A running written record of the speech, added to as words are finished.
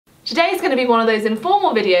Today's going to be one of those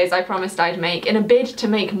informal videos I promised I'd make in a bid to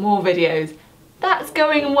make more videos. That's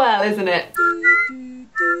going well, isn't it?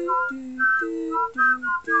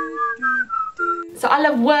 So I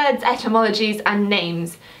love words, etymologies and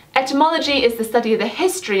names. Etymology is the study of the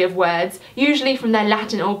history of words, usually from their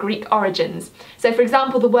Latin or Greek origins. So for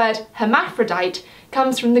example, the word hermaphrodite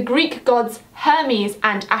comes from the Greek gods Hermes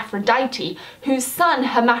and Aphrodite, whose son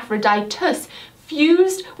Hermaphroditus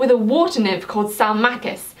fused with a water nymph called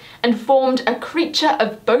Salmachus and formed a creature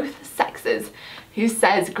of both sexes. Who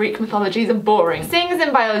says Greek mythologies are boring? Seeing as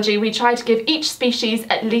in biology we try to give each species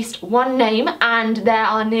at least one name, and there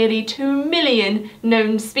are nearly 2 million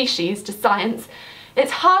known species to science,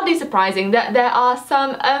 it's hardly surprising that there are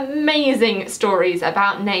some amazing stories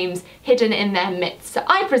about names hidden in their midst. So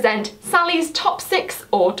I present Sally's top 6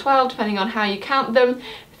 or 12 depending on how you count them,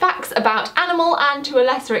 facts about animal and to a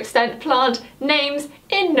lesser extent plant names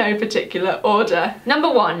in no particular order.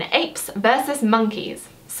 Number 1, apes versus monkeys.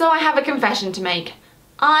 So I have a confession to make.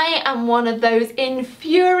 I am one of those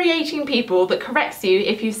infuriating people that corrects you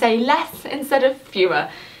if you say less instead of fewer.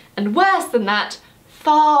 And worse than that,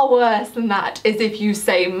 far worse than that, is if you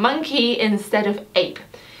say monkey instead of ape.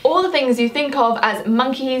 All the things you think of as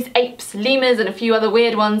monkeys, apes, lemurs and a few other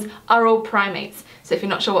weird ones are all primates. So if you're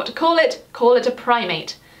not sure what to call it a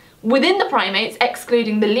primate. Within the primates,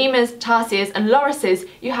 excluding the lemurs, tarsiers and lorises,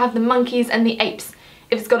 you have the monkeys and the apes.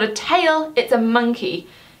 If it's got a tail, it's a monkey.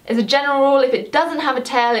 As a general rule, if it doesn't have a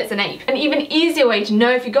tail, it's an ape. An even easier way to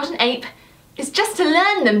know if you've got an ape is just to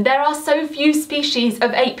learn them. There are so few species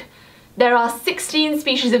of ape. There are 16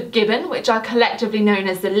 species of gibbon, which are collectively known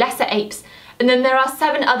as the lesser apes, and then there are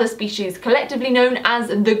 7 other species collectively known as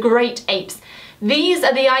the great apes. These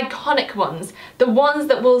are the iconic ones, the ones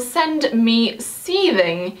that will send me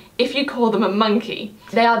seething if you call them a monkey.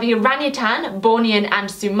 They are the orangutan, Bornean and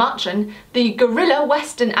Sumatran, the gorilla,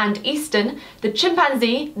 Western and Eastern, the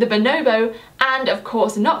chimpanzee, the bonobo, and of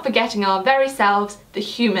course not forgetting our very selves, the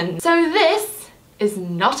humans. So this is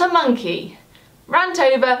not a monkey. Rant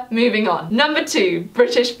over, moving on. Number 2,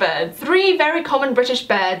 British birds. 3 very common British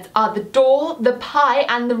birds are the daw, the pie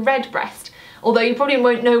and the redbreast. Although you probably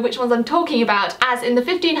won't know which ones I'm talking about, as in the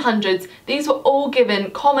 1500s these were all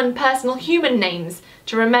given common personal human names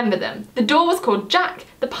to remember them. The daw was called Jack,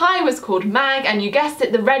 the pie was called Mag, and you guessed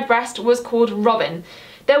it, the redbreast was called Robin.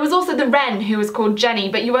 There was also the wren who was called Jenny,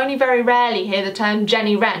 but you only very rarely hear the term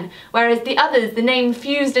Jenny Wren, whereas the others, the name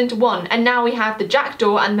fused into one, and now we have the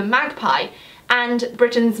jackdaw and the magpie. And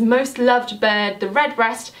Britain's most loved bird, the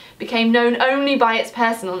redbreast, became known only by its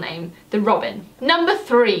personal name, the robin. Number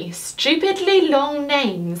 3, stupidly long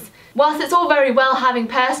names. Whilst it's all very well having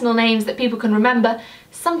personal names that people can remember,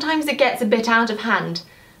 sometimes it gets a bit out of hand.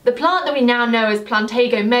 The plant that we now know as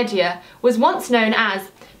Plantago media was once known as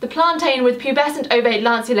the plantain with pubescent ovate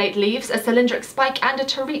lanceolate leaves, a cylindric spike and a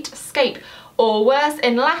terete scape, or worse,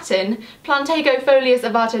 in Latin, Plantago folius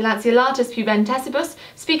avato lanceolatus pubentessibus,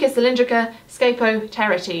 spica cylindrica, scapo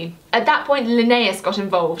terete. At that point Linnaeus got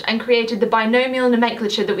involved and created the binomial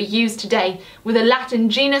nomenclature that we use today, with a Latin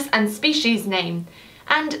genus and species name.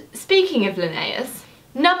 And speaking of Linnaeus,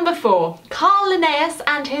 number 4, Carl Linnaeus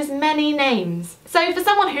and his many names. So for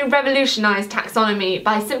someone who revolutionised taxonomy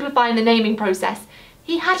by simplifying the naming process,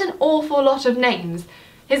 he had an awful lot of names.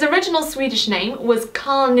 His original Swedish name was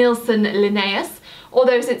Carl Nilsson Linnaeus,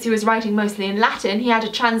 although since he was writing mostly in Latin he had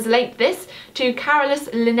to translate this to Carolus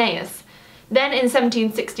Linnaeus. Then in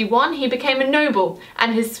 1761 he became a noble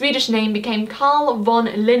and his Swedish name became Carl von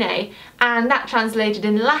Linné, and that translated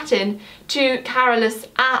in Latin to Carolus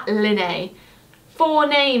a Linné. 4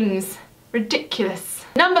 names. Ridiculous.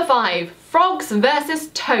 Number 5, frogs versus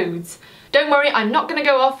toads. Don't worry, I'm not going to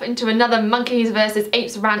go off into another monkeys versus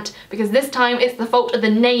apes rant, because this time it's the fault of the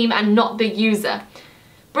name and not the user.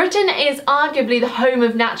 Britain is arguably the home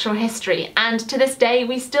of natural history, and to this day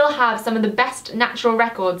we still have some of the best natural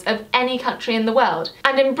records of any country in the world.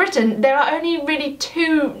 And in Britain there are only really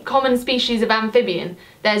 2 common species of amphibian.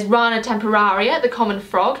 There's Rana temporaria, the common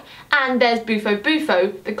frog, and there's Bufo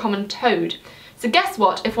bufo, the common toad. So guess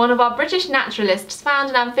what, if one of our British naturalists found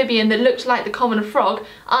an amphibian that looked like the common frog,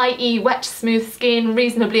 i.e. wet, smooth skin,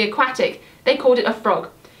 reasonably aquatic, they called it a frog.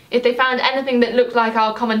 If they found anything that looked like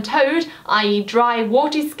our common toad, i.e. dry,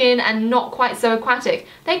 warty skin and not quite so aquatic,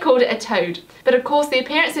 they called it a toad. But of course the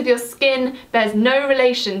appearance of your skin bears no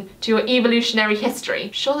relation to your evolutionary history.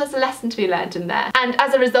 Sure, there's a lesson to be learned in there. And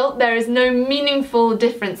as a result there is no meaningful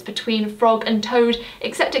difference between frog and toad,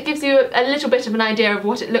 except it gives you a little bit of an idea of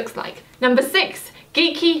what it looks like. Number 6,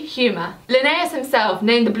 geeky humour. Linnaeus himself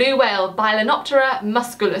named the blue whale Balanoptera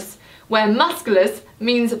musculus, where musculus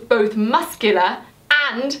means both muscular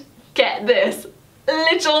and, get this,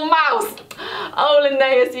 little mouse. Oh,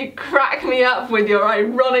 Linnaeus, you crack me up with your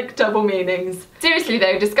ironic double meanings. Seriously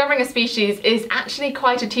though, discovering a species is actually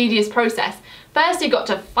quite a tedious process. First you've got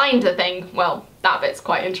to find the thing, well, that bit's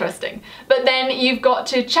quite interesting. But then you've got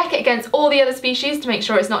to check it against all the other species to make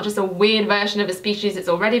sure it's not just a weird version of a species that's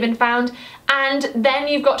already been found. And then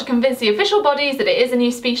you've got to convince the official bodies that it is a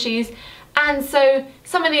new species. And so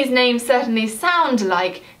some of these names certainly sound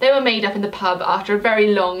like they were made up in the pub after a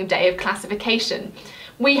very long day of classification.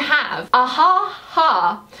 We have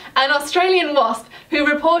aha, an Australian wasp who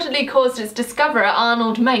reportedly caused its discoverer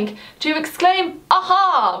Arnold Menck to exclaim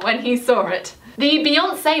aha when he saw it. The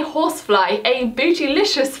Beyonce horsefly, a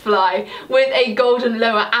bootylicious fly with a golden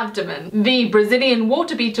lower abdomen. The Brazilian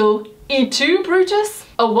water beetle E2 Brutus,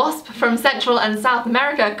 a wasp from Central and South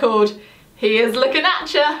America called He Is Looking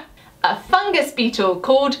At Ya. A fungus beetle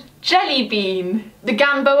called jelly bean. The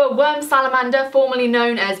Gamboa worm salamander, formerly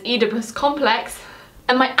known as Oedipus complex.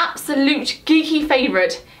 And my absolute geeky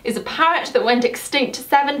favourite is a parrot that went extinct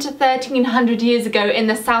 700 to 1300 years ago in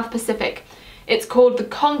the South Pacific. It's called the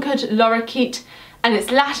conquered lorikeet, and its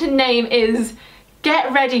Latin name is,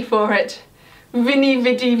 get ready for it, Vini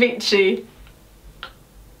Vidi Vici.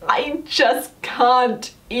 I just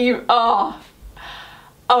can't even, oh,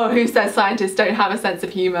 who says scientists don't have a sense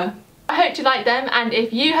of humour? I hope you like them, and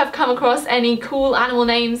if you have come across any cool animal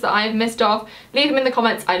names that I have missed off, leave them in the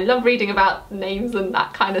comments. I love reading about names and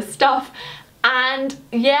that kind of stuff. And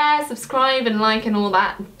yeah, subscribe and like and all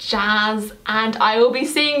that jazz, and I will be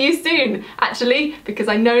seeing you soon actually, because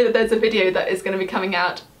I know that there's a video that is going to be coming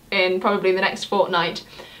out in probably the next fortnight.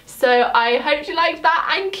 So I hope you liked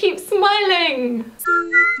that and keep smiling!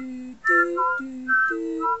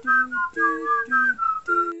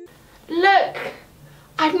 Look!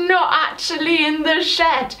 I'm not actually in the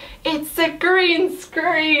shed, it's a green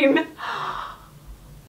screen!